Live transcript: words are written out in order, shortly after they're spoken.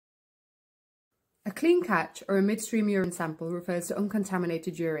A clean catch or a midstream urine sample refers to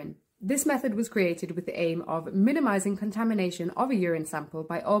uncontaminated urine. This method was created with the aim of minimising contamination of a urine sample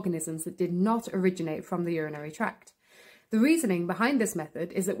by organisms that did not originate from the urinary tract. The reasoning behind this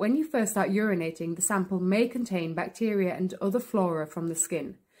method is that when you first start urinating, the sample may contain bacteria and other flora from the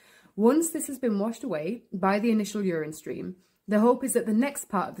skin. Once this has been washed away by the initial urine stream, the hope is that the next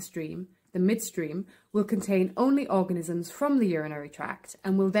part of the stream, the midstream, will contain only organisms from the urinary tract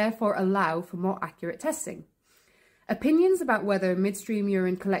and will therefore allow for more accurate testing. Opinions about whether midstream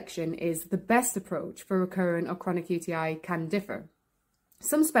urine collection is the best approach for recurrent or chronic UTI can differ.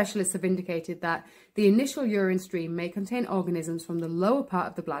 Some specialists have indicated that the initial urine stream may contain organisms from the lower part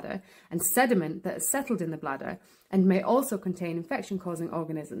of the bladder and sediment that has settled in the bladder, and may also contain infection-causing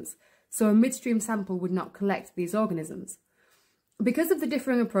organisms, so a midstream sample would not collect these organisms. Because of the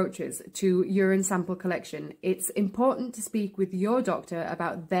differing approaches to urine sample collection, it's important to speak with your doctor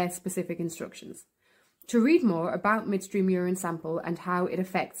about their specific instructions. To read more about midstream urine sample and how it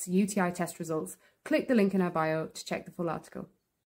affects UTI test results, click the link in our bio to check the full article.